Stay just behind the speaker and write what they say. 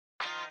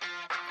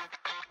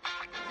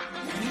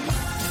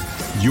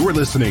You're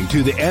listening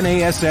to the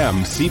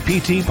NASM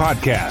CPT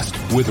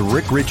Podcast with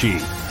Rick Ritchie,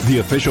 the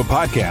official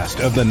podcast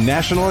of the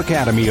National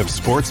Academy of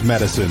Sports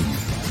Medicine.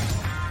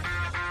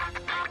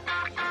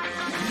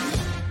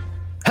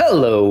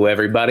 Hello,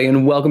 everybody,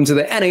 and welcome to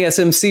the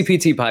NASM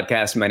CPT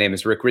Podcast. My name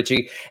is Rick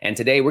Ritchie, and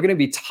today we're going to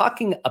be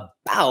talking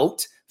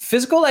about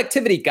physical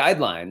activity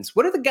guidelines.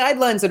 What are the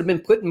guidelines that have been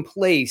put in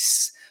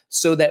place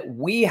so that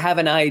we have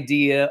an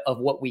idea of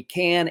what we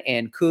can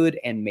and could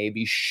and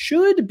maybe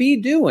should be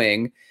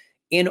doing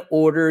in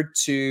order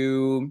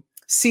to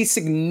see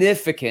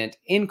significant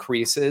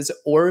increases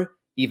or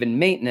even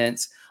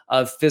maintenance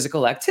of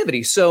physical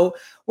activity? So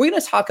we're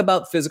going to talk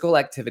about physical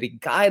activity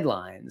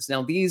guidelines.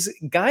 Now, these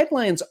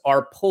guidelines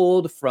are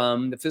pulled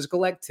from the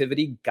Physical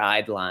Activity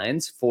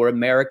Guidelines for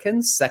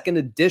Americans, second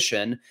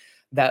edition,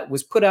 that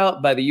was put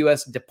out by the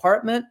U.S.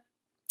 Department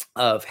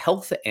of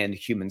Health and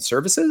Human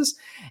Services.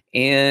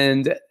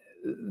 And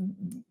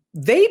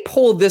they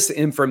pulled this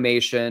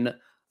information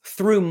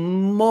through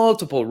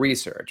multiple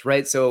research,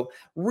 right? So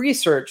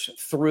research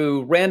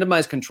through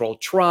randomized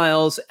controlled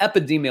trials,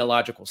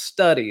 epidemiological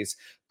studies,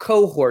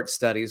 cohort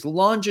studies,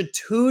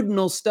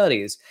 longitudinal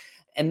studies,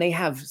 and they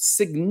have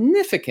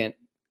significant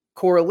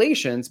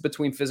correlations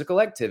between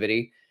physical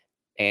activity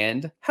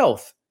and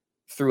health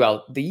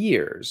throughout the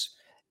years.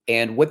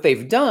 And what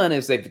they've done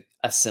is they've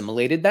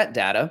assimilated that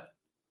data,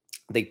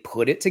 they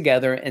put it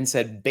together and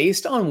said,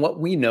 based on what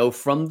we know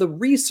from the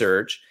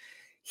research,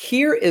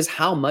 here is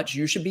how much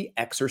you should be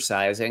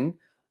exercising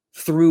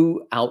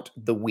throughout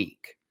the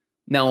week.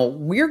 Now,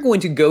 we're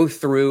going to go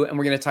through and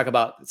we're going to talk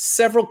about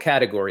several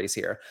categories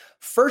here.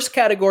 First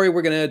category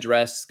we're going to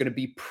address is going to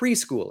be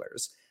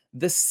preschoolers.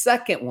 The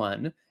second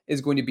one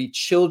is going to be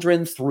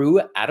children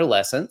through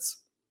adolescence.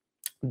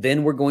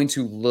 Then we're going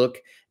to look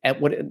at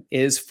what it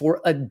is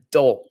for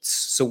adults.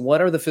 So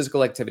what are the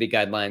physical activity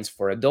guidelines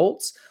for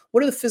adults?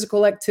 What are the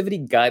physical activity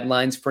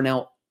guidelines for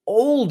now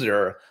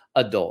older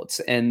adults?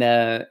 And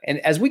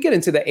as we get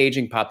into the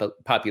aging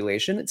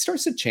population, it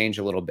starts to change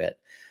a little bit.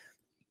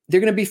 There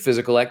are going to be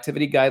physical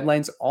activity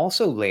guidelines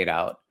also laid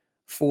out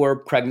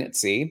for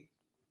pregnancy,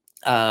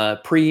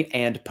 pre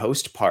and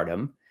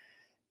postpartum.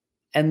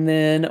 And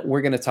then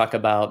we're going to talk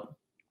about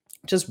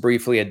just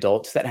briefly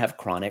adults that have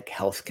chronic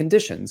health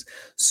conditions.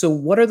 So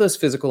what are those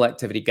physical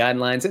activity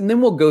guidelines? And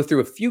then we'll go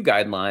through a few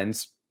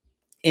guidelines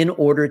in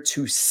order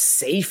to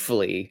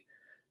safely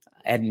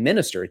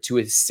administer,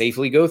 to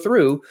safely go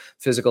through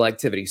physical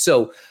activity.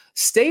 So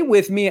stay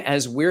with me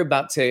as we're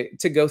about to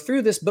go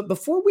through this. But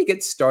before we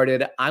get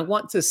started, I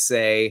want to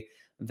say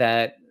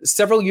that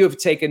several of you have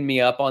taken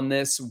me up on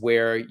this,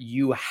 where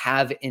you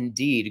have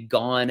indeed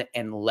gone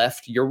and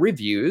left your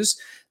reviews.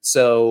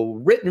 So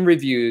written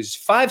reviews,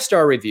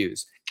 5-star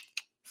reviews,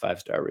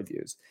 5-star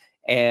reviews,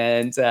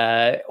 and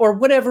or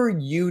whatever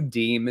you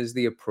deem is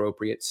the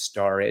appropriate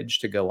starage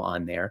to go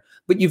on there.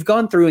 But you've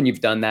gone through and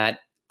you've done that.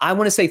 I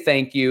want to say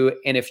thank you.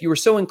 And if you are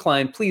so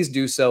inclined, please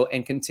do so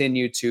and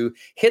continue to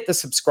hit the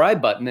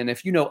subscribe button. And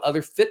if you know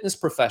other fitness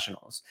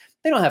professionals,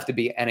 they don't have to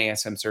be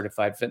NASM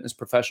certified fitness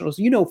professionals,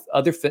 you know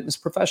other fitness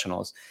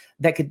professionals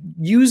that could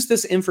use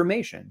this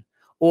information,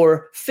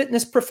 or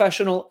fitness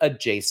professional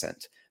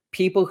adjacent,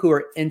 people who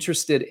are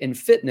interested in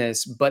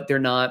fitness, but they're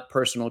not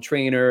personal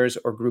trainers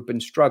or group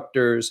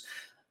instructors.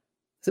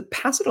 So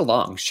pass it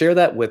along, share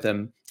that with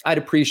them. I'd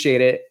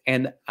appreciate it.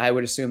 And I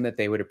would assume that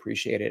they would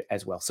appreciate it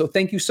as well. So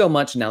thank you so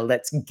much. Now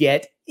let's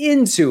get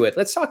into it.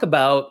 Let's talk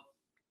about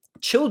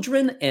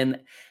children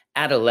and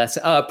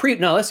adolescents.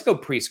 Let's go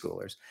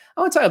preschoolers.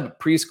 I want to talk about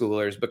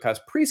preschoolers because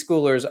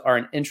preschoolers are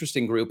an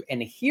interesting group.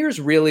 And here's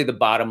really the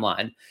bottom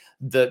line.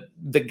 The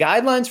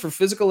guidelines for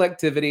physical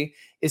activity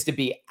is to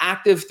be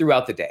active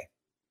throughout the day.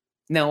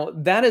 Now,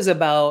 that is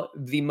about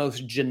the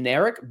most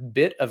generic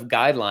bit of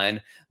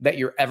guideline that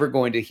you're ever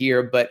going to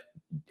hear. But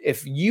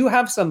if you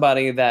have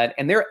somebody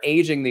and they're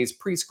aging these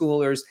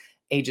preschoolers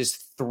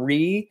ages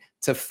 3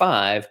 to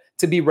 5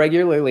 to be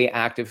regularly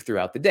active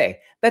throughout the day,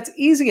 that's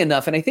easy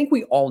enough. And I think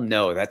we all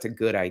know that's a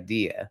good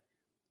idea.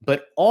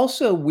 But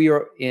also we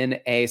are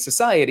in a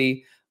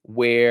society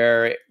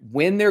where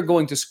when they're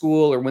going to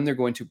school or when they're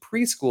going to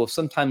preschool,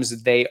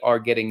 sometimes they are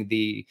getting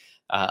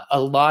a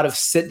lot of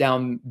sit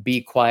down,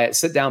 be quiet,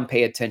 sit down,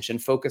 pay attention,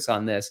 focus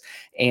on this.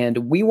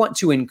 And we want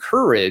to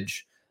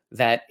encourage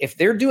that if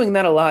they're doing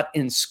that a lot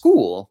in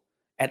school,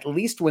 at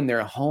least when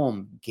they're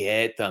home,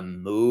 get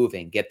them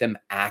moving, get them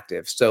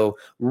active. So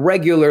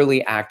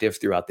regularly active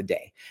throughout the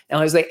day.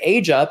 Now, as they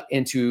age up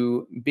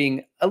into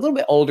being a little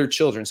bit older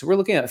children, so we're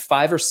looking at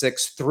 5 or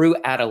 6 through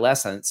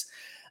adolescence,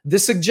 the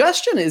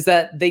suggestion is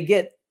that they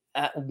get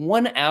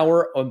 1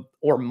 hour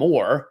or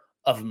more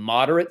of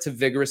moderate to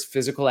vigorous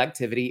physical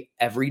activity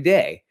every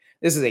day.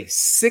 This is a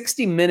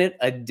 60-minute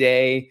a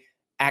day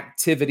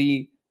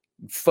activity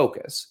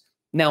focus.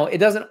 Now, it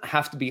doesn't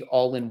have to be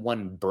all in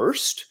one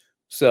burst,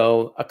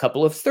 so a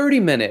couple of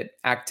 30-minute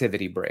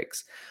activity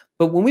breaks.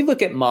 But when we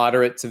look at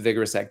moderate to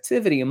vigorous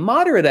activity,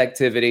 moderate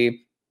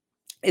activity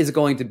is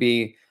going to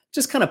be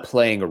just kind of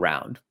playing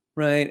around,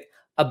 right?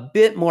 A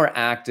bit more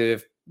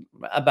active,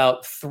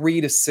 about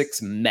 3 to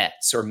 6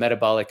 METs or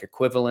metabolic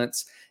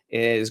equivalents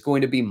is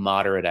going to be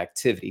moderate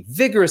activity.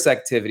 Vigorous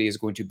activity is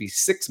going to be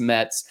 6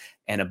 METs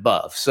and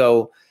above.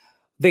 So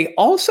they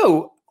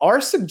also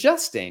are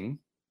suggesting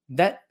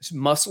that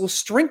muscle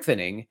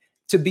strengthening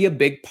to be a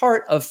big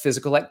part of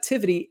physical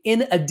activity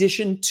in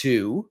addition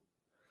to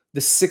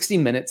the 60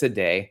 minutes a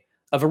day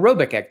of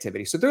aerobic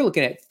activity. So they're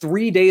looking at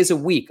 3 days a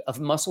week of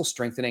muscle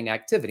strengthening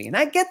activity. And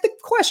I get the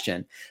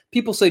question.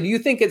 People say, do you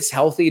think it's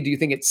healthy? Do you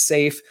think it's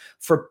safe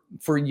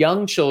for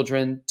young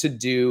children to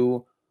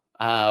do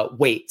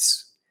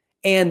weights?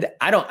 And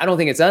I don't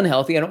think it's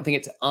unhealthy. I don't think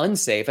it's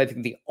unsafe. I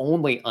think the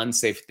only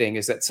unsafe thing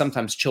is that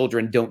sometimes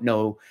children don't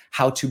know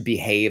how to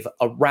behave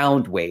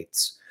around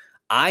weights.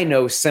 I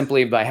know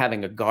simply by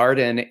having a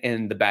garden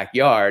in the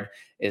backyard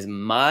is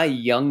my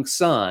young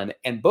son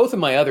and both of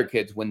my other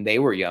kids when they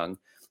were young,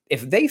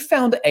 if they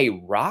found a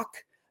rock,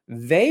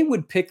 they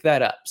would pick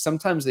that up.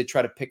 Sometimes they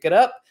try to pick it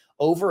up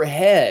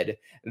overhead.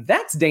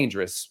 That's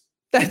dangerous.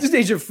 That's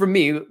dangerous for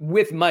me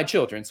with my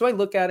children. So I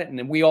look at it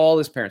and we all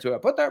as parents, we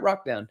put that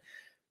rock down.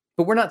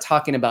 But we're not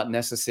talking about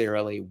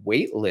necessarily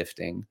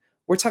weightlifting.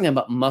 We're talking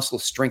about muscle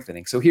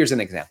strengthening. So here's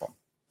an example.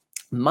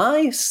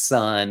 My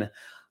son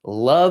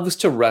loves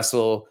to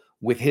wrestle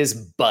with his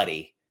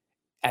buddy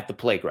at the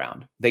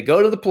playground. They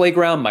go to the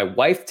playground. My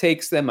wife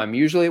takes them. I'm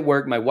usually at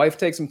work. My wife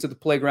takes him to the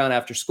playground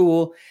after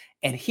school,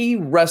 and he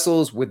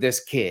wrestles with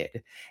this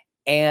kid,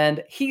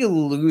 and he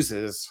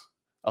loses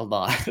a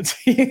lot.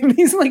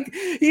 He's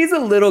a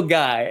little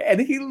guy, and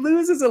he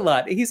loses a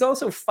lot. He's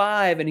also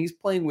 5, and he's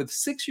playing with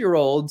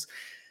 6-year-olds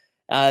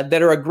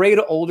that are a grade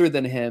older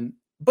than him.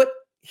 But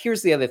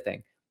here's the other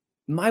thing.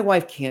 My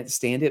wife can't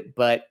stand it,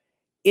 but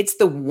it's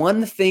the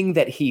one thing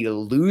that he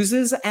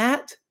loses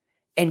at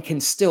and can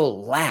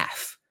still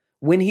laugh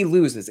when he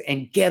loses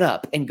and get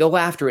up and go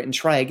after it and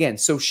try again.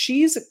 So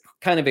she's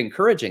kind of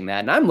encouraging that.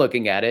 And I'm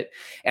looking at it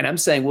and I'm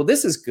saying, well,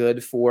 this is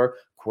good for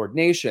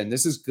coordination.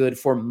 This is good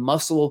for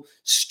muscle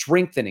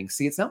strengthening.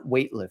 See, it's not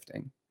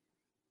weightlifting,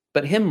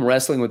 but him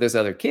wrestling with this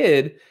other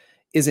kid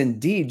is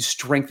indeed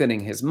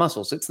strengthening his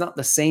muscles. It's not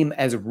the same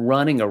as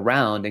running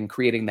around and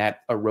creating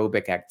that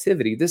aerobic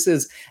activity. This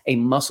is a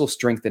muscle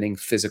strengthening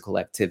physical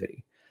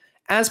activity.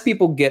 As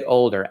people get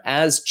older,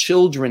 as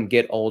children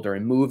get older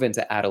and move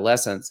into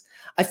adolescence,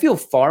 I feel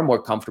far more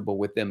comfortable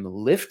with them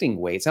lifting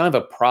weights. I don't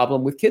have a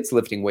problem with kids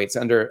lifting weights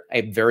under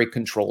a very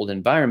controlled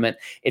environment.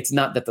 It's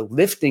not that the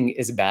lifting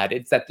is bad,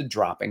 it's that the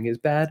dropping is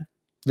bad.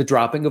 The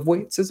dropping of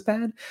weights is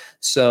bad.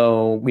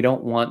 So we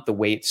don't want the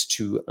weights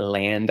to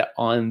land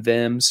on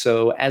them.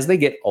 So as they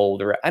get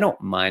older, I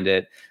don't mind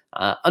it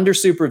under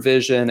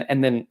supervision,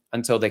 and then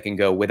until they can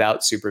go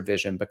without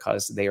supervision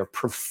because they are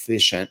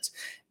proficient.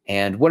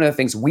 And one of the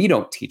things we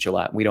don't teach a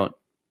lot, we don't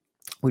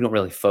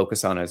really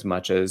focus on as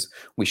much as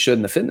we should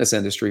in the fitness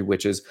industry,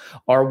 which is,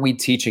 are we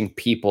teaching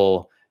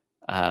people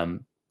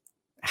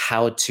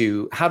how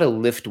to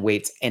lift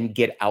weights and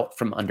get out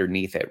from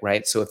underneath it,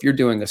 right? So if you're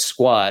doing a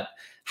squat,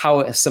 how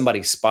is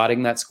somebody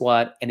spotting that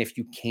squat? And if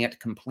you can't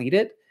complete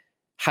it,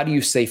 how do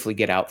you safely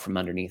get out from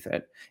underneath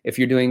it? If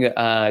you're doing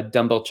a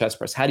dumbbell chest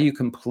press, how do you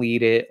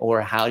complete it? Or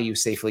how do you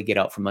safely get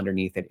out from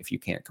underneath it if you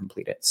can't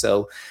complete it?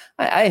 So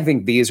I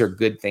think these are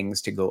good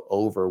things to go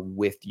over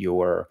with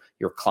your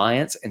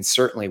clients, and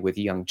certainly with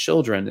young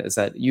children, is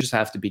that you just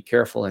have to be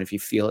careful. And if you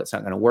feel it's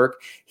not going to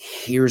work,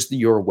 here's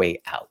your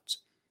way out.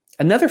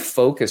 Another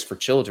focus for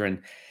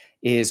children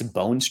is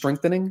bone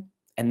strengthening.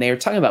 And they're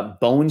talking about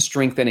bone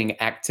strengthening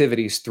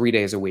activities 3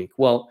 days a week.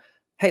 Well,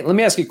 hey, let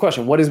me ask you a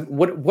question.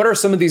 What are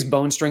some of these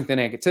bone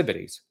strengthening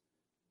activities?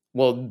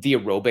 Well, the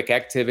aerobic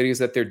activities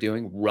that they're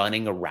doing,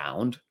 running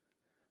around.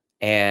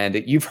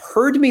 And you've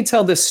heard me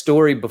tell this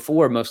story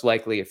before, most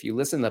likely, if you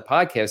listen to the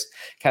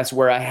podcast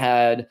where I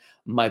had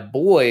my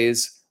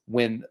boys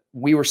when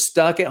we were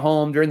stuck at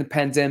home during the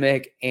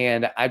pandemic,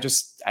 and I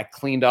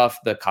cleaned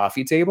off the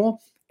coffee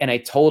table, and I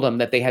told them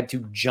that they had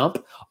to jump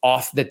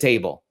off the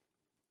table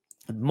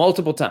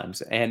multiple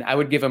times. And I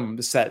would give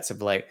them sets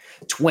of like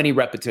 20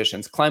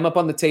 repetitions, climb up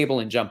on the table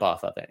and jump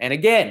off of it. And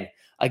again,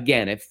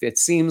 if it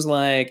seems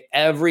like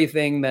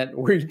everything that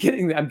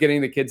I'm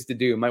getting the kids to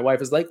do, my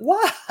wife is like,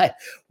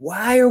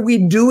 why are we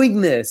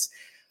doing this?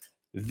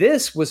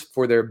 This was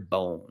for their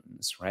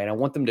bones, right? I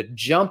want them to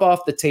jump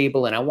off the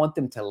table and I want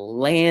them to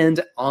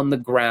land on the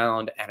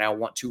ground and I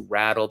want to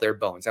rattle their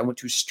bones. I want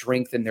to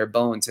strengthen their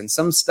bones. And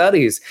some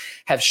studies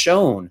have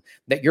shown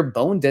that your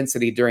bone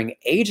density during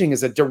aging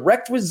is a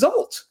direct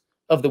result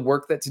of the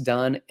work that's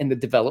done in the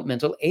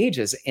developmental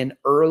ages, in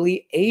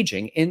early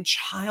aging, in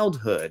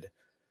childhood.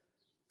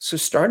 So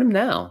start them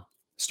now.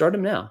 Start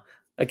them now.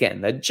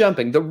 Again, the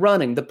jumping, the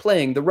running, the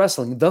playing, the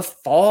wrestling, the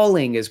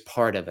falling is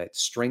part of it,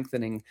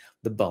 strengthening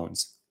the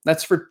bones.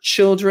 That's for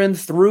children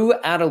through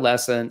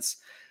adolescence.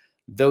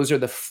 Those are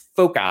the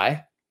foci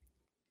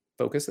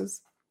of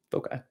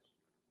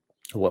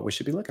what we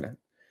should be looking at.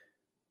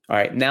 All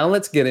right, now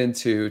let's get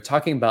into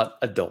talking about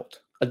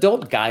adult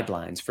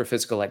guidelines for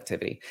physical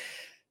activity.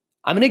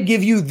 I'm going to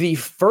give you the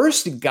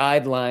first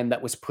guideline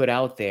that was put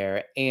out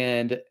there,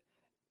 and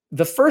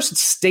the first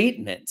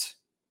statement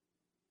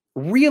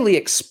really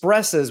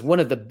expresses one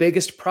of the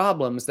biggest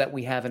problems that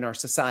we have in our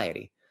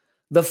society.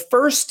 The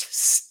first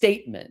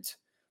statement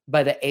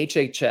by the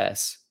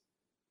HHS,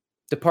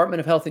 Department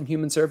of Health and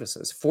Human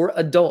Services, for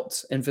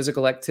adults in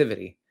physical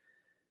activity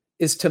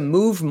is to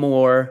move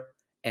more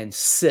and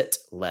sit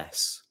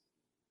less.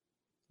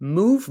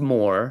 Move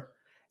more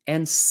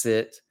and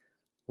sit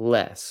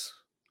less.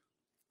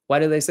 Why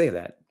do they say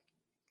that?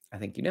 I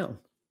think you know.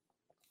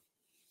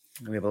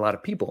 We have a lot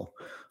of people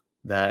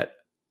that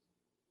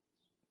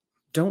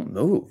don't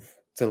move.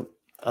 So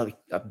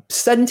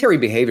sedentary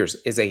behaviors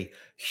is a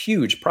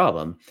huge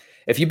problem.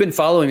 If you've been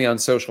following me on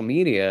social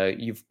media,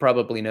 you've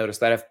probably noticed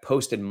that I've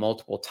posted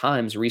multiple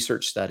times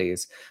research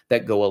studies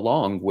that go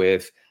along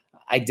with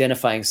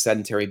identifying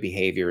sedentary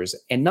behaviors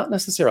and not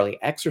necessarily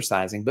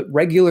exercising, but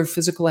regular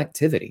physical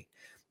activity,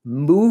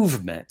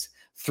 movement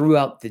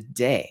throughout the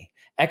day.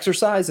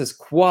 Exercise is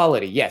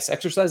quality. Yes,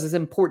 exercise is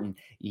important.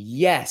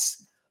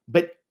 Yes,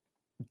 but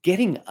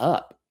getting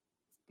up,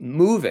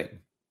 moving,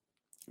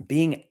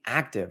 being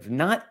active,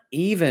 not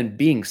even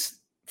being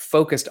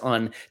focused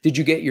on, did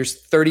you get your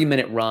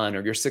 30-minute run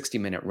or your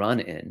 60-minute run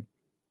in?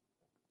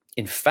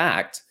 In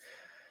fact,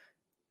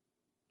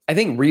 I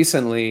think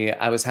recently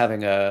I was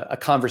having a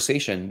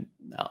conversation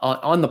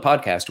on the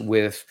podcast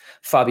with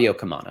Fabio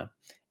Camana.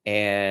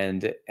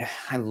 And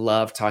I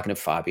love talking to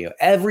Fabio.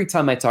 Every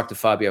time I talk to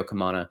Fabio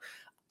Camana,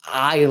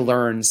 I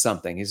learn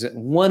something. He's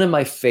one of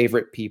my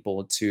favorite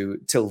people to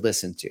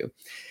listen to.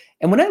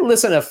 And when I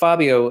listen to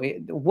Fabio,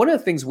 one of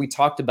the things we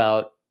talked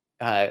about,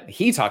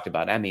 he talked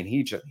about, I mean,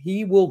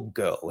 he will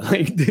go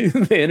like the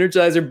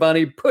Energizer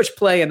Bunny, push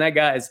play, and that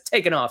guy is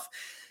taking off.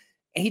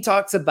 And he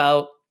talks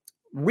about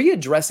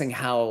readdressing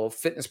how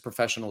fitness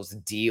professionals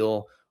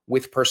deal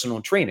with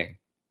personal training.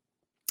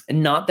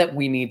 And not that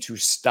we need to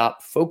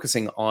stop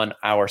focusing on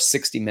our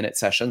 60-minute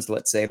sessions,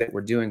 let's say, that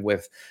we're doing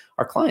with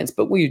our clients,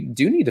 but we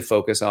do need to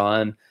focus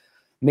on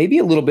maybe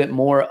a little bit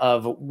more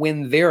of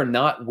when they're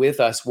not with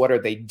us, what are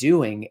they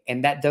doing?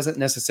 And that doesn't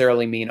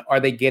necessarily mean, are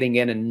they getting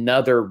in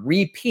another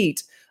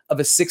repeat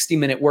of a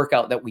 60-minute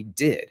workout that we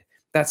did?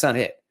 That's not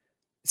it.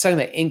 It's talking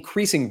about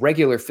increasing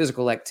regular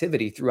physical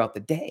activity throughout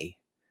the day,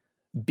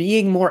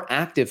 being more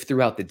active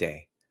throughout the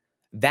day.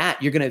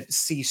 That you're going to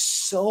see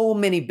so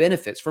many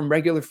benefits from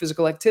regular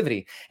physical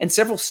activity. And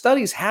several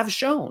studies have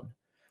shown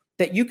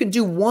that you can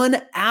do 1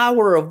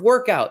 hour of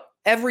workout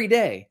every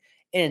day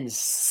and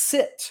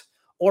sit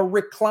or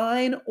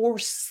recline or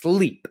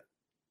sleep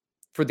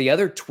for the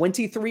other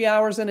 23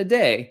 hours in a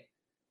day,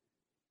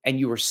 and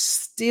you are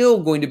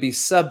still going to be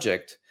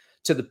subject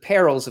to the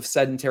perils of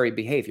sedentary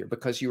behavior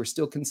because you are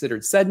still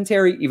considered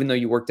sedentary even though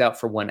you worked out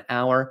for 1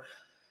 hour.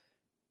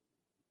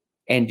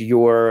 And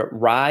your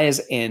rise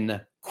in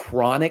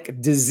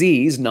chronic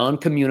disease,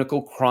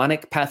 non-communicable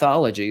chronic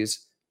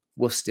pathologies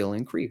will still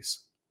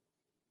increase.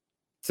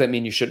 Does that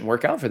mean you shouldn't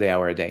work out for the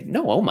hour a day?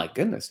 No, oh my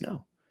goodness,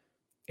 no.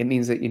 It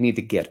means that you need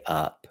to get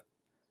up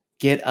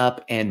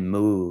and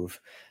move.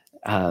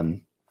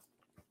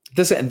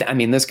 This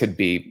could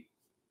be,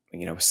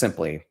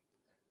 simply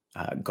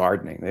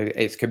gardening.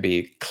 It could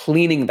be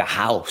cleaning the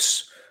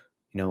house.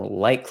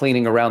 Light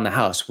cleaning around the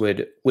house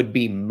would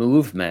be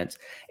movement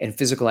and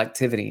physical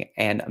activity.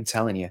 And I'm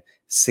telling you,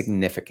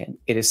 significant.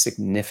 It is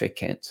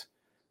significant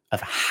of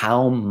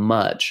how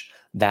much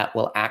that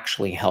will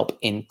actually help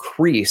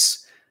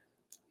increase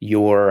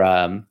your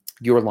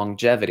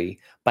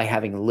longevity by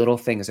having little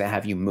things that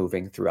have you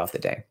moving throughout the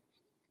day.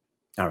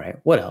 All right,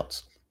 what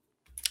else?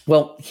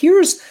 Well,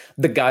 here's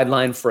the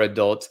guideline for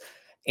adults.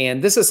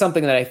 And this is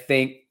something that I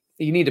think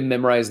you need to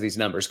memorize these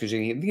numbers because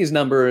these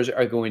numbers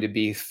are going to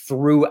be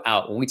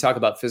throughout. When we talk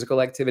about physical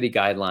activity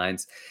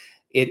guidelines,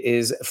 it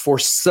is for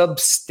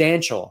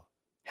substantial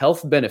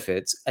health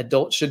benefits.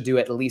 Adults should do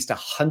at least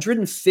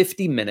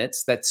 150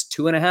 minutes, that's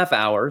 2.5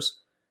 hours,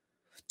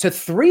 to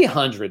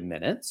 300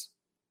 minutes,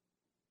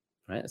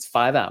 right? That's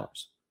 5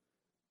 hours.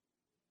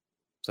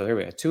 So here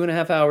we go,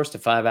 2.5 hours to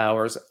 5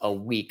 hours a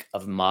week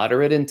of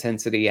moderate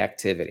intensity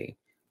activity.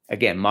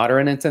 Again,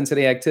 moderate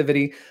intensity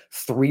activity,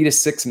 3 to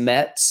 6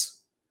 METs.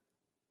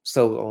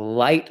 So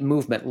light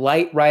movement,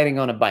 light riding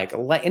on a bike,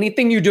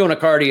 anything you do on a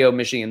cardio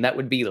machine, that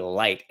would be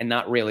light and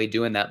not really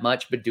doing that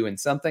much, but doing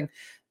something.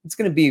 It's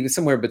going to be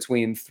somewhere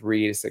between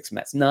 3 to 6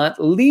 METs, not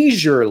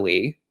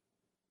leisurely,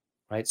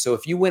 right? So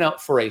if you went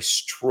out for a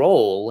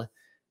stroll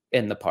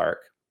in the park,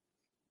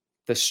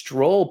 the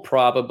stroll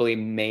probably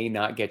may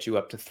not get you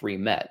up to 3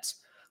 METs.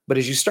 But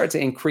as you start to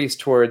increase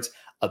towards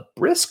a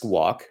brisk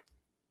walk,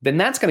 then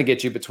that's going to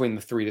get you between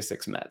the 3 to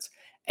 6 METs.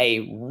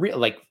 A real,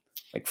 like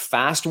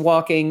fast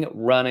walking,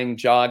 running,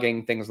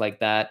 jogging, things like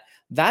that,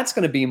 that's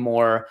going to be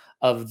more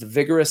of the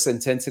vigorous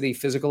intensity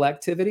physical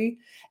activity.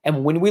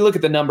 And when we look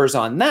at the numbers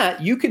on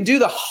that, you can do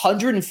the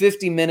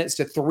 150 minutes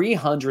to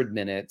 300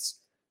 minutes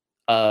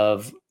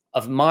of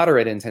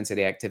moderate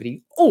intensity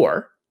activity,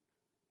 or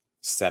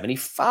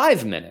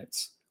 75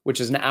 minutes,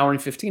 which is 1 hour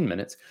and 15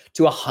 minutes,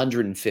 to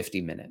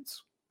 150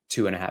 minutes,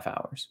 2.5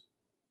 hours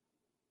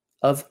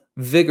of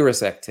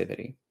vigorous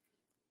activity.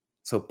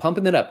 So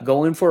pumping it up,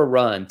 going for a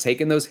run,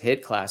 taking those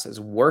HIIT classes,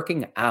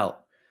 working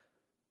out.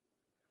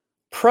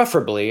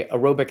 Preferably,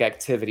 aerobic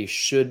activity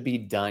should be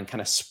done kind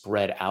of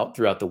spread out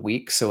throughout the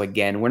week. So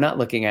again, we're not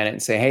looking at it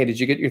and say, hey, did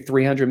you get your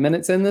 300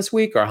 minutes in this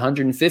week or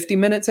 150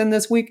 minutes in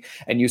this week?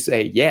 And you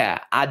say, yeah,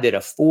 I did a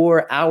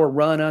 4-hour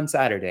run on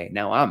Saturday.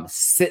 Now I'm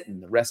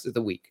sitting the rest of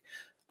the week.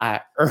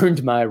 I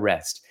earned my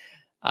rest.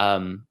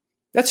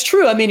 That's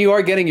true. I mean, you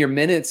are getting your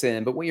minutes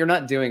in, but what you're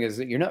not doing is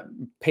you're not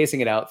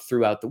pacing it out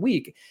throughout the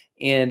week.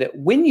 And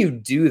when you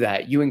do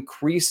that, you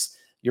increase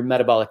your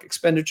metabolic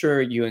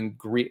expenditure, you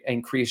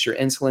increase your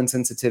insulin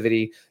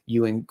sensitivity,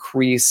 you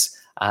increase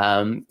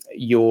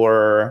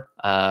your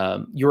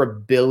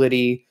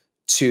ability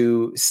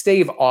to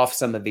stave off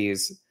some of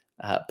these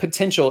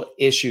potential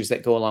issues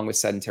that go along with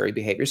sedentary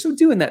behavior. So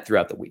doing that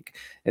throughout the week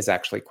is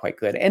actually quite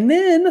good. And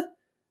then,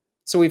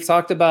 so we've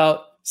talked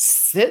about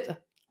sit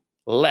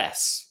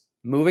less,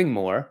 moving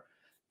more,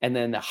 and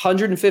then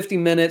 150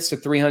 minutes to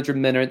 300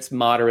 minutes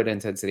moderate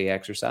intensity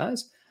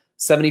exercise.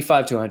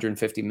 75 to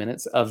 150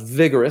 minutes of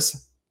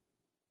vigorous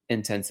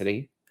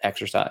intensity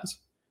exercise.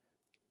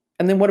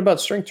 And then what about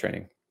strength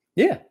training?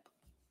 Yeah.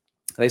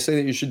 They say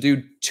that you should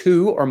do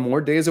 2 or more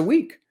days a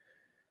week.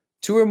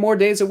 2 or more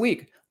days a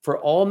week for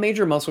all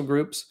major muscle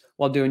groups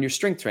while doing your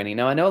strength training.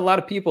 Now, I know a lot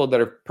of people that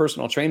are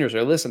personal trainers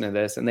are listening to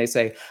this and they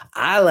say,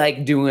 I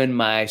like doing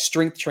my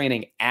strength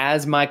training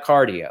as my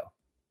cardio.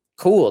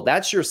 Cool.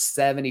 That's your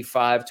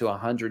 75 to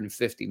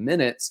 150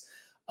 minutes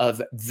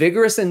of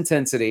vigorous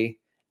intensity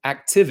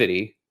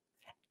activity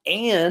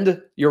and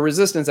your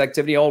resistance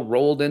activity all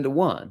rolled into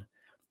one.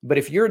 But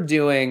if you're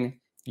doing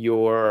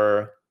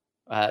your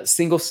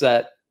single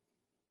set,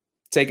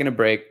 taking a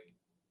break,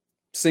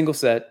 single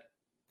set,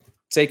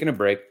 taking a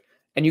break,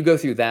 and you go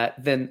through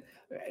that, then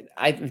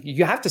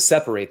you have to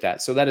separate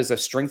that. So that is a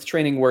strength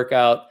training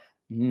workout,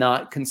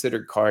 not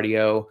considered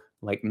cardio,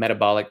 like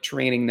metabolic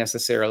training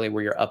necessarily,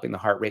 where you're upping the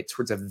heart rate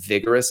towards a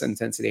vigorous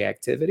intensity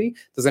activity.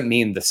 Doesn't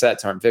mean the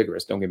sets aren't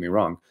vigorous, don't get me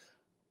wrong.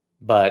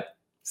 But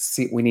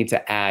see, we need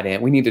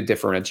to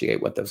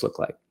differentiate what those look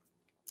like.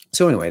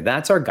 So anyway,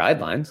 that's our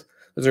guidelines.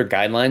 Those are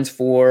guidelines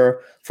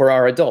for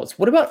our adults.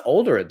 What about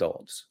older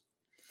adults?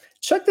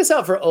 Check this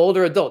out for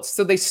older adults.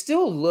 So they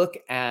still look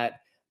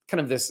at kind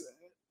of this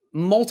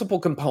multiple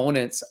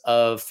components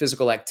of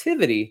physical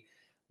activity,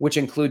 which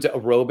includes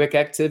aerobic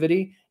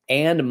activity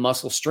and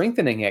muscle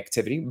strengthening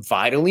activity,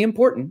 vitally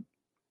important.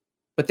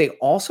 But they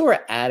also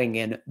are adding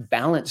in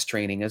balance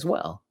training as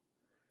well.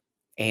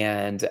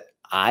 And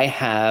I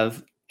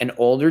have an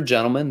older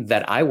gentleman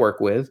that I work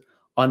with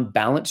on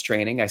balance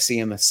training. I see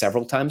him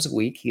several times a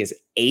week. He is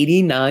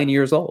 89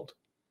 years old.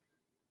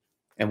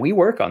 And we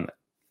work on that.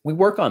 We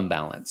work on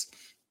balance.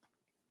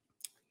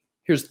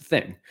 Here's the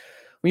thing.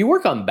 When you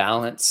work on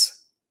balance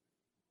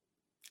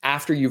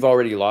after you've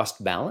already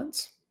lost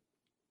balance,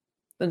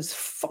 then it's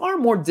far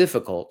more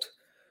difficult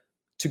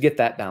to get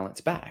that balance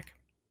back.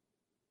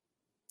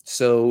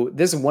 So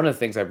this is one of the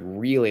things I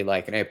really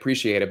like and I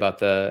appreciate about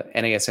the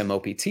NASM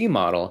OPT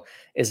model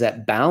is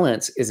that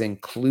balance is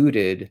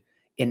included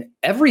in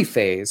every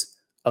phase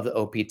of the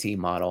OPT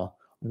model,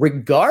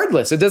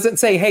 regardless. It doesn't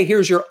say, hey,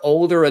 here's your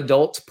older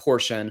adult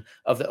portion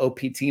of the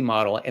OPT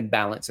model and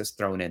balance is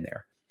thrown in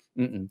there.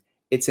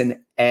 It's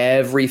in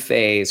every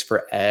phase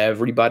for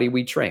everybody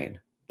we train.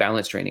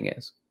 Balance training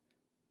is.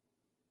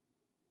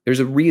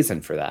 There's a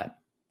reason for that.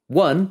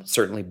 One,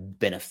 certainly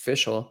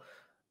beneficial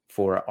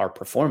for our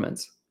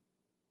performance.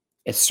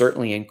 It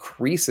certainly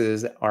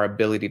increases our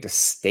ability to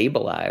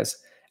stabilize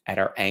at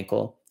our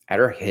ankle, at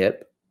our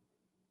hip.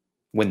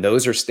 When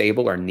those are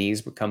stable, our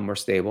knees become more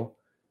stable.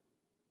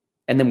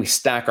 And then we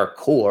stack our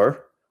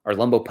core, our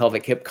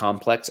lumbopelvic hip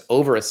complex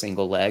over a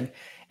single leg.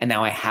 And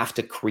now I have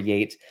to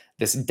create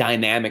this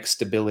dynamic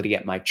stability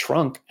at my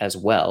trunk as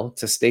well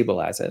to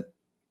stabilize it.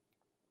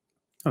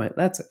 All right,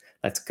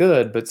 that's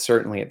good, but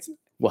certainly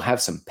will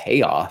have some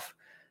payoff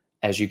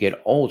as you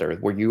get older,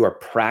 where you are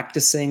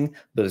practicing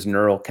those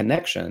neural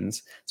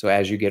connections. So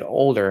as you get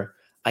older,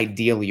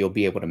 ideally, you'll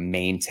be able to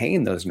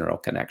maintain those neural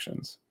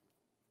connections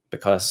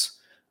because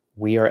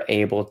we are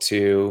able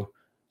to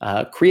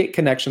create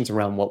connections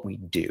around what we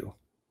do.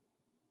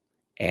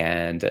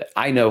 And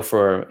I know,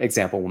 for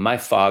example, when my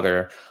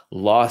father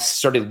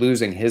started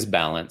losing his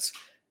balance,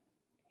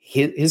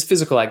 his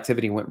physical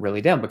activity went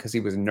really down because he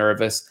was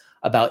nervous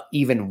about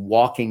even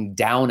walking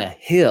down a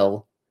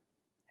hill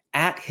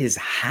at his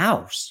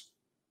house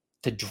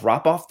to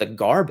drop off the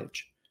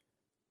garbage.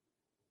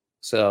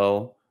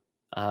 So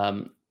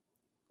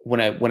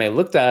when I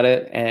looked at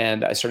it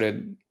and I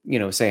started,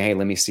 saying, hey,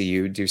 let me see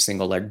you do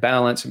single leg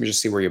balance. Let me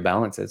just see where your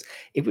balance is.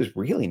 It was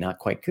really not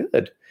quite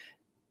good.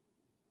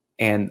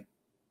 And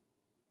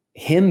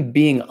him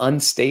being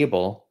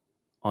unstable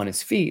on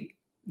his feet,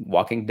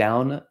 walking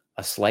down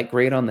a slight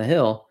grade on the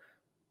hill,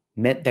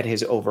 meant that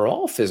his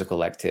overall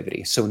physical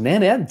activity, so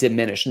then it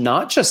diminished,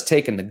 not just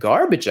taking the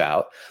garbage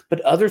out,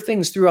 but other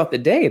things throughout the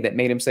day that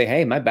made him say,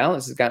 hey, my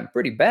balance has gotten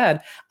pretty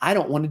bad. I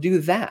don't want to do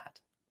that.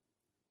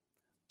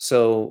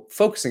 So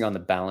focusing on the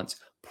balance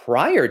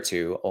prior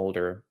to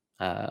older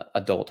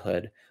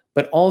adulthood,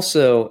 but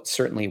also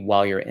certainly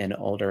while you're in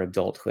older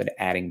adulthood,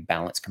 adding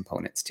balance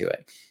components to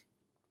it.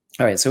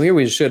 All right, so here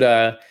we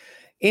should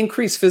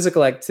increase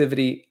physical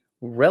activity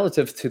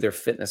relative to their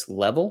fitness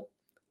level.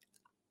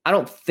 I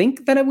don't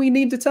think that we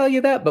need to tell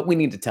you that, but we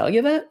need to tell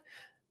you that.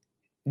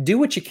 Do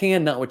what you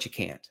can, not what you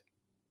can't.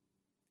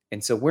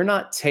 And so we're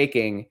not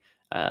taking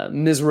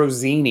Ms.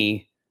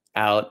 Rosini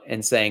out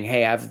and saying,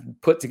 hey, I've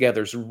put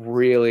together this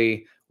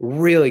really,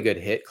 really good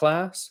HIIT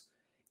class.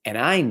 And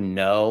I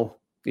know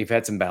you've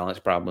had some balance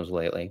problems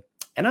lately.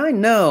 And I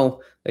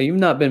know that you've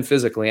not been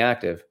physically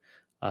active,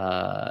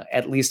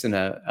 at least in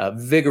a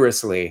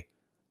vigorously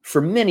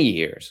for many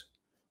years.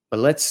 But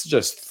let's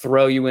just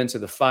throw you into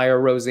the fire,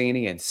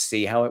 Rosini, and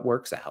see how it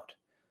works out.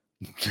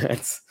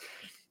 That's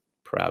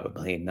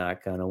probably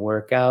not going to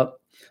work out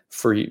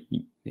for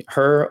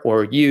her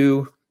or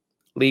you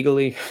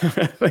legally.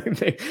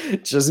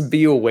 Just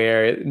be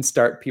aware and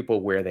start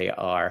people where they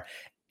are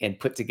and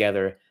put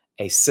together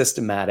a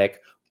systematic,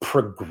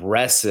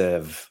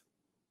 progressive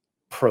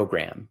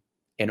program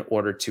in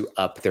order to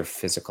up their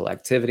physical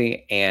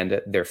activity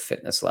and their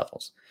fitness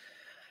levels.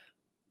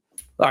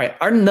 All right,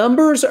 our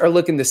numbers are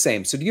looking the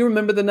same. So do you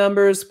remember the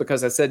numbers?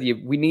 Because I said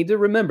we need to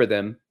remember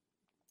them.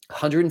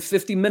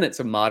 150 minutes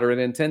of moderate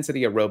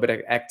intensity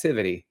aerobic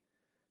activity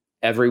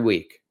every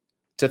week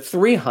to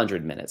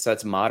 300 minutes.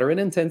 That's moderate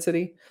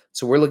intensity.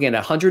 So we're looking at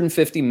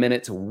 150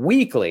 minutes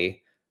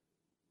weekly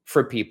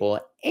for people.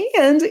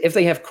 And if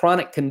they have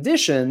chronic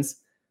conditions,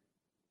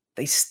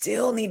 they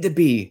still need to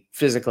be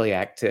physically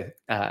active,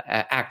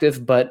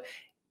 but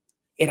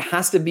it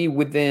has to be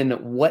within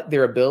what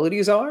their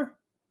abilities are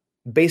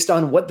based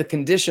on what the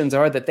conditions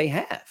are that they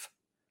have.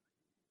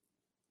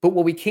 But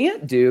what we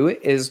can't do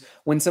is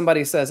when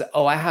somebody says,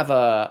 oh, I have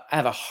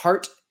a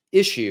heart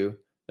issue,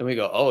 then we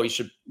go, oh, you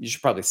should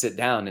probably sit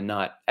down and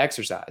not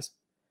exercise.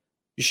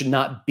 You should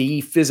not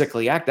be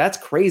physically active. That's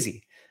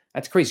crazy.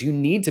 That's crazy. You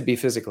need to be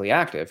physically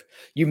active.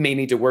 You may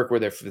need to work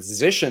with a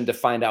physician to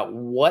find out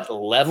what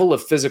level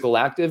of physical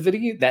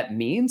activity that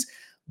means.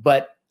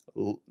 But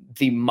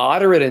the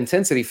moderate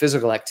intensity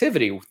physical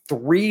activity,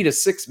 3 to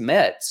 6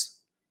 meds,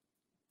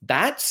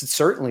 that's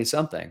certainly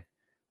something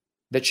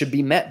that should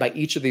be met by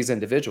each of these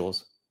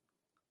individuals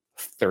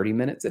 30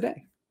 minutes a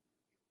day.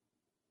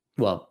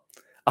 Well,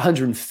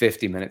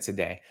 150 minutes a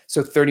day.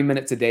 So 30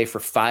 minutes a day for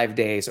 5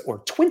 days, or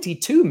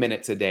 22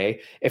 minutes a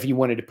day if you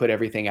wanted to put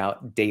everything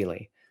out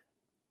daily.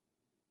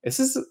 This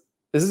is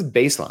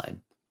baseline.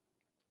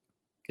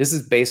 This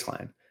is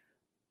baseline.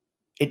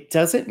 It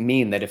doesn't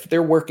mean that if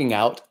they're working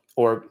out,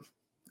 or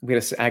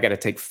I got to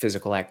take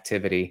physical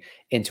activity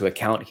into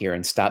account here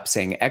and stop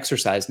saying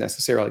exercise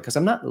necessarily, because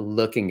I'm not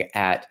looking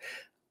at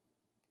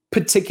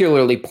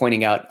particularly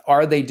pointing out,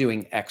 are they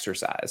doing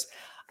exercise?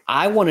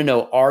 I want to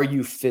know, are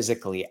you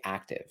physically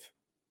active?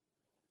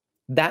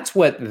 That's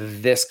what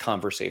this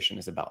conversation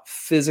is about,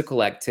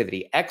 physical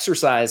activity.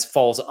 Exercise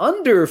falls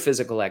under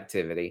physical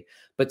activity,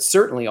 but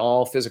certainly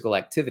all physical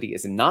activity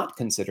is not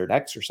considered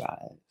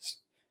exercise.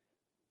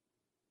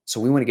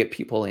 So we want to get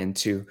people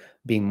into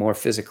being more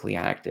physically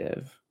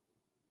active.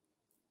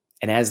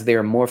 And as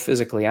they're more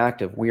physically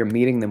active, we are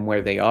meeting them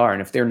where they are.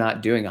 And if they're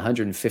not doing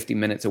 150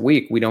 minutes a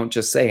week, we don't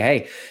just say,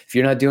 hey, if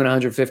you're not doing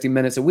 150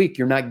 minutes a week,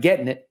 you're not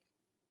getting it.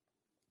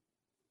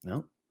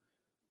 No.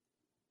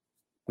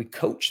 We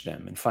coach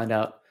them and find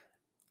out,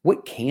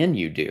 what can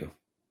you do?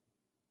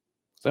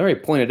 So I already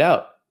pointed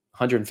out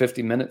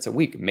 150 minutes a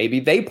week. Maybe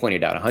they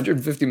pointed out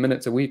 150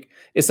 minutes a week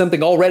is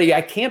something already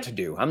I can't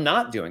do. I'm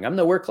not doing. I'm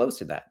nowhere close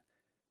to that.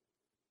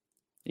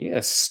 You got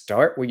to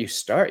start where you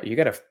start. You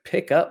got to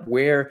pick up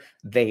where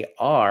they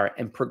are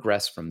and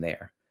progress from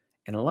there.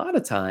 And a lot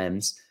of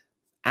times,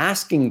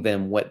 asking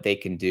them what they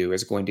can do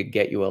is going to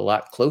get you a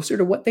lot closer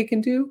to what they can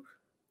do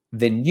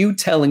than you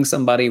telling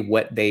somebody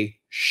what they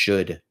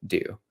should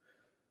do.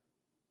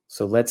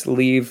 So let's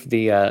leave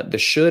the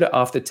should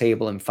off the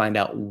table and find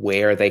out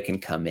where they can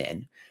come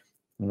in,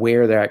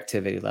 where their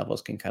activity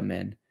levels can come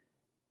in,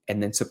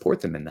 and then support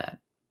them in that.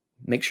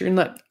 Make sure you're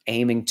not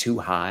aiming too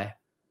high.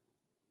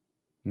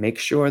 Make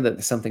sure that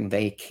it's something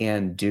they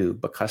can do,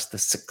 because the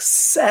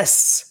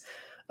success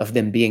of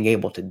them being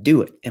able to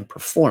do it and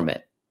perform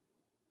it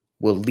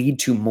will lead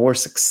to more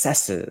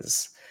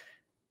successes.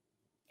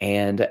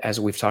 And as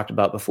we've talked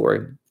about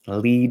before,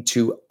 lead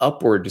to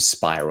upward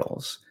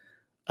spirals,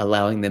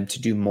 allowing them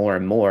to do more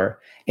and more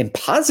and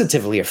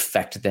positively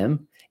affect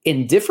them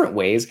in different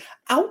ways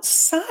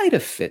outside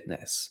of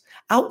fitness,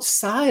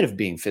 outside of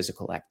being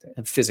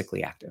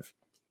physically active.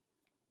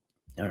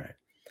 All right.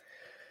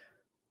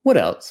 What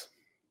else?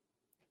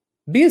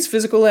 Be as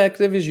physical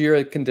active as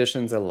your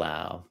conditions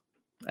allow.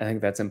 I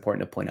think that's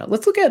important to point out.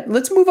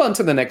 Let's move on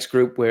to the next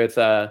group with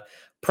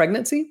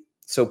pregnancy.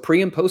 So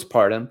pre and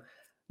postpartum,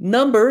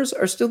 numbers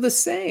are still the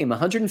same.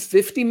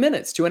 150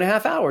 minutes,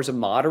 2.5 hours of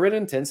moderate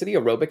intensity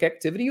aerobic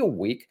activity a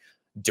week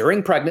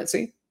during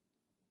pregnancy,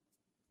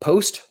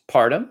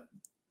 postpartum,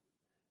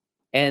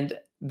 and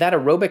that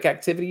aerobic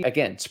activity,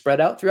 again, spread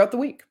out throughout the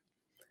week.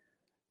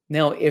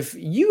 Now, if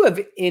you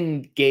have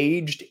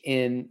engaged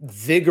in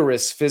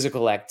vigorous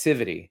physical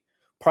activity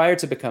prior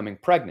to becoming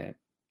pregnant,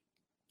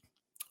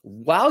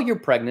 while you're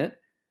pregnant,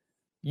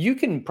 you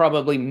can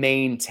probably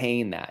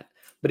maintain that.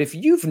 But if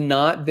you've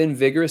not been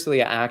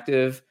vigorously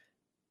active,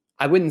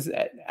 I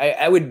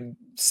would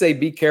say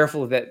be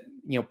careful that,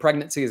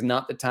 pregnancy is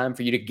not the time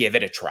for you to give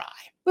it a try.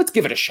 Let's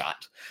give it a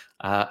shot.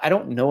 I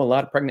don't know a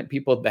lot of pregnant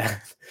people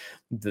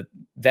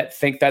that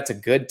think that's a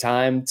good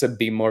time to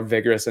be more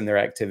vigorous in their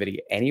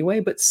activity anyway.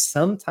 But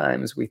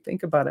sometimes we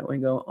think about it and we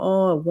go,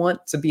 oh, I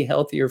want to be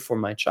healthier for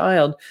my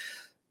child.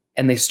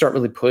 And they start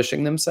really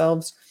pushing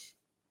themselves.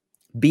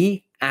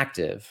 Be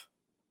active.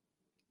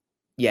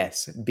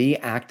 Yes, be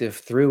active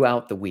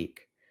throughout the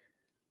week.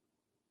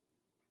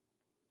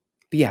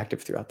 Be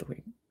active throughout the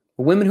week.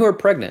 Women who are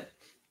pregnant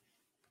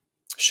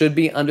should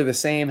be under the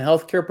same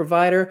healthcare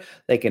provider.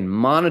 They can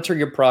monitor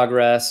your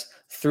progress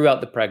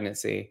throughout the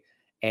pregnancy,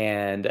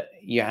 and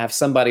you have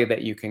somebody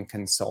that you can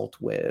consult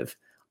with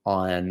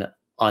on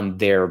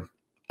their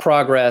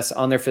progress,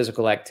 on their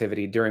physical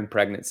activity during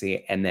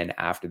pregnancy, and then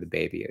after the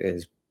baby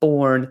is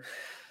born,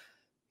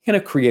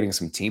 creating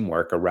some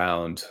teamwork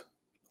around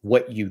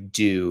what you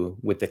do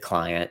with the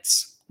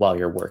clients while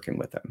you're working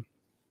with them.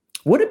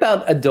 What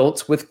about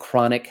adults with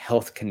chronic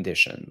health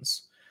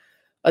conditions?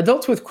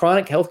 Adults with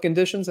chronic health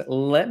conditions,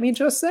 let me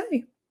just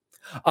say,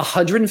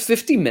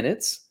 150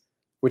 minutes,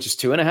 which is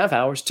 2.5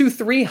 hours, to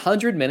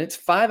 300 minutes,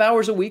 5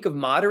 hours a week of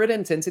moderate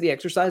intensity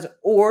exercise,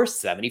 or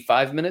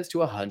 75 minutes to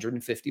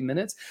 150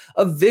 minutes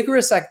of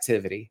vigorous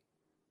activity,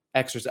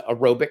 exercise,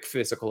 aerobic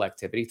physical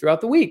activity throughout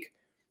the week,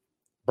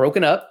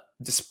 broken up,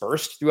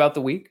 dispersed throughout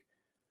the week.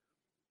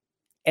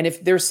 And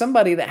if there's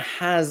somebody that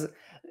has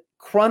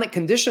chronic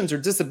conditions or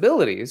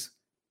disabilities,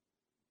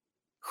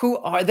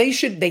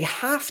 they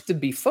have to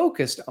be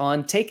focused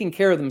on taking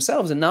care of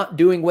themselves and not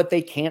doing what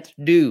they can't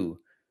do.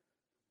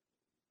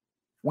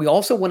 We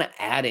also want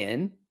to add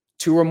in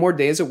 2 or more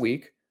days a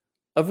week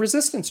of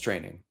resistance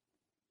training,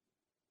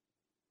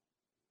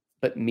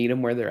 but meet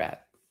them where they're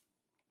at.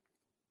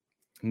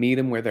 Meet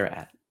them where they're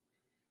at.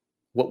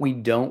 What we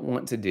don't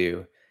want to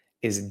do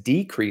is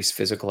decrease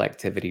physical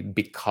activity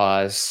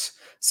because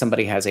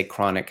somebody has a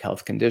chronic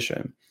health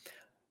condition.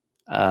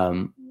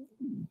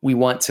 We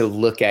want to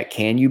look at,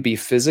 can you be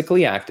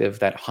physically active,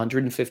 that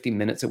 150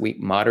 minutes a week,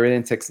 moderate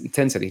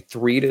intensity,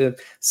 3 to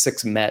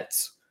 6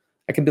 METs.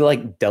 It could be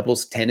like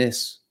doubles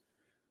tennis,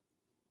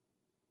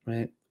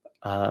 right?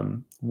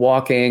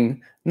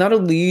 Walking, not a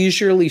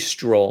leisurely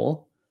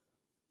stroll,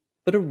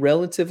 but a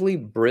relatively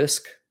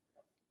brisk,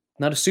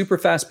 not a super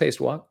fast-paced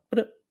walk,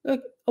 but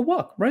a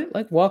walk, right?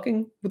 Like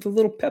walking with a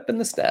little pep in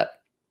the step.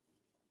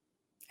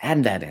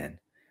 Add that in.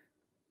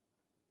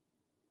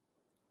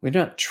 We're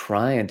not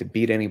trying to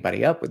beat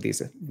anybody up with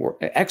these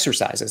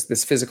exercises,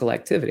 this physical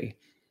activity,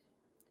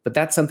 but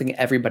that's something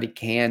everybody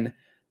can.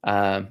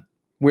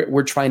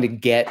 We're trying to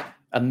get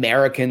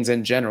Americans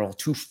in general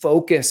to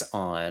focus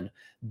on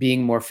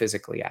being more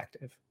physically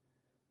active.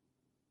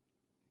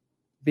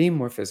 Being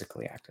more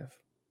physically active.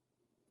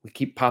 We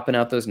keep popping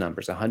out those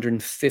numbers,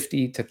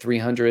 150 to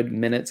 300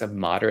 minutes of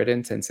moderate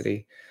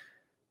intensity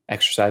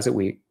exercise a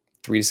week,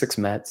 3 to 6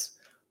 METs,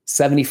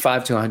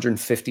 75 to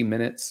 150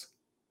 minutes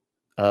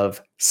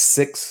of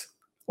 6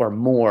 or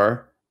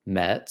more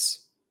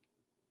METs.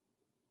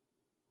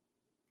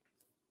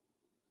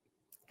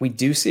 We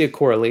do see a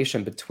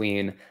correlation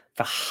between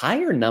the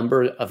higher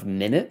number of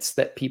minutes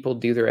that people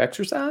do their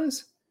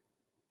exercise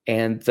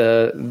and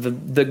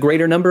the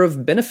greater number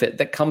of benefit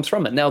that comes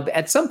from it. Now,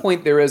 at some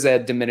point, there is a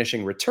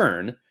diminishing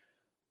return,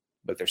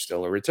 but there's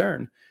still a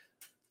return,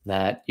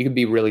 that you can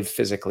be really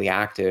physically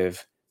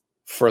active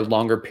for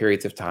longer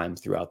periods of time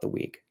throughout the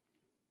week.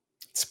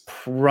 It's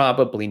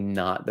probably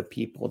not the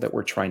people that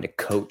we're trying to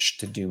coach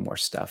to do more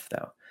stuff,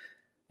 though.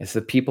 It's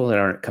the people that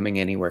aren't coming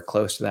anywhere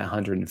close to that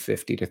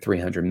 150 to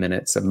 300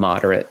 minutes of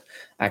moderate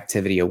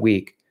activity a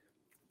week,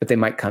 but they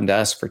might come to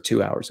us for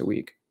 2 hours a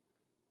week.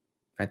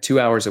 At 2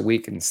 hours a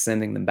week and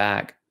sending them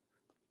back,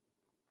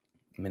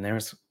 I mean,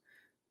 there's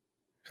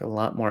a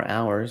lot more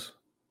hours.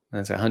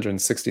 That's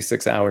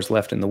 166 hours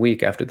left in the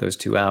week after those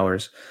 2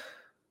 hours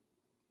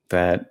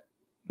that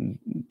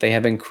they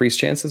have increased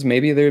chances.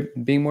 Maybe they're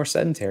being more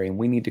sedentary, and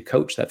we need to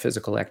coach that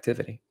physical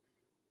activity.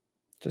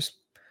 Just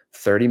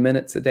 30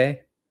 minutes a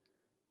day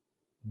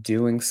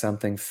doing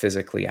something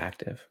physically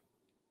active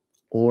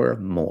or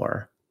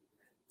more.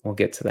 We'll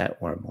get to that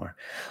or more.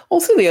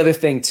 Also, the other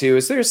thing too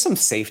is there's some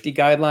safety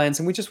guidelines,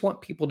 and we just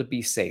want people to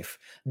be safe.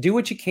 Do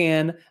what you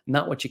can,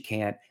 not what you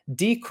can't.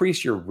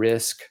 Decrease your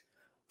risk.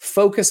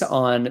 Focus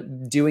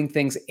on doing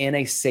things in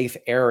a safe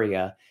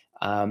area,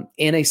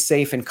 in a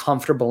safe and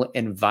comfortable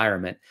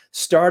environment,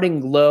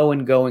 starting low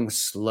and going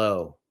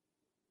slow,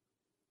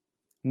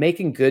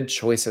 making good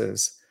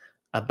choices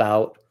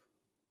about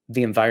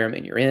the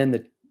environment you're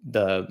in,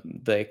 the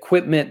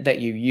equipment that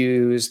you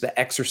use, the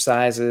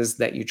exercises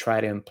that you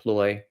try to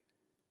employ.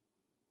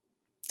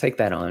 Take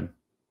that on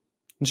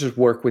and just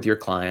work with your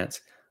clients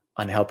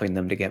on helping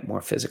them to get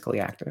more physically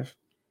active.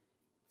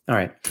 All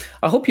right.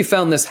 I hope you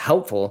found this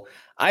helpful.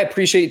 I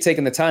appreciate you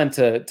taking the time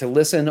to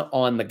listen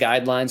on the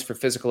guidelines for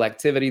physical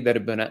activity that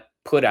have been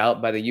put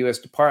out by the U.S.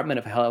 Department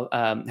of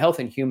Health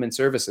and Human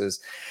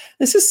Services.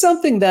 This is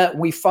something that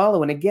we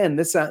follow. And again,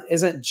 this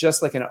isn't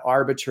just like an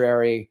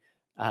arbitrary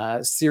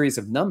series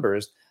of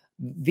numbers.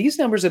 These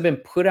numbers have been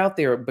put out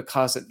there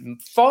because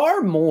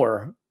far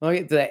more,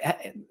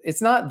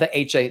 it's not the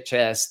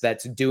HHS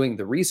that's doing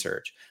the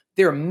research.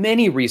 There are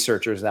many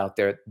researchers out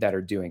there that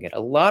are doing it. A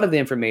lot of the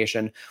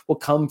information will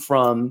come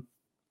from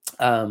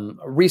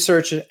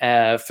research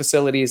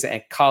facilities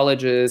at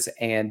colleges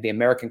and the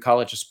American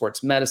College of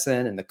Sports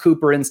Medicine and the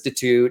Cooper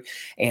Institute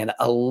and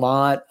a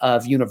lot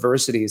of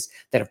universities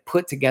that have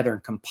put together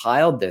and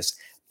compiled this.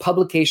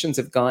 Publications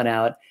have gone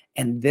out,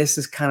 and this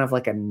is kind of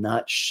like a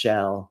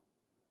nutshell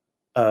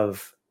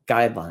of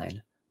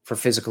guideline for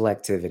physical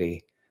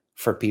activity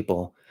for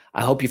people.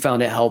 I hope you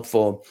found it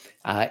helpful.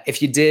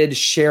 If you did,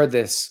 share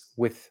this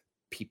with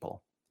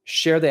people.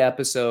 Share the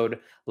episode.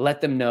 Let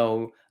them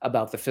know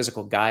about the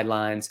physical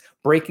guidelines,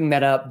 breaking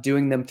that up,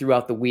 doing them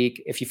throughout the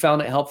week. If you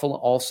found it helpful,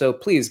 also,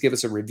 please give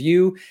us a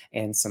review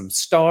and some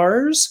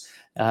stars.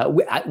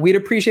 We'd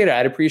appreciate it.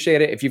 I'd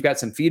appreciate it if you've got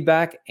some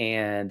feedback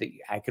and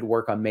I could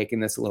work on making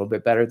this a little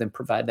bit better, then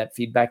provide that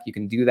feedback. You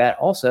can do that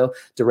also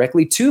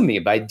directly to me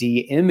by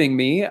DMing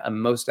me.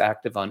 I'm most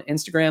active on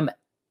Instagram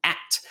at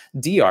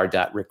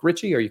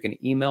dr.rickritchie, or you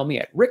can email me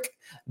at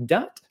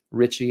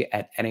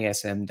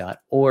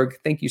rick.ritchie@nasm.org.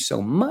 Thank you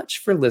so much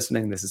for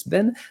listening. This has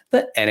been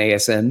the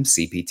NASM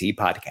CPT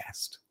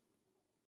Podcast.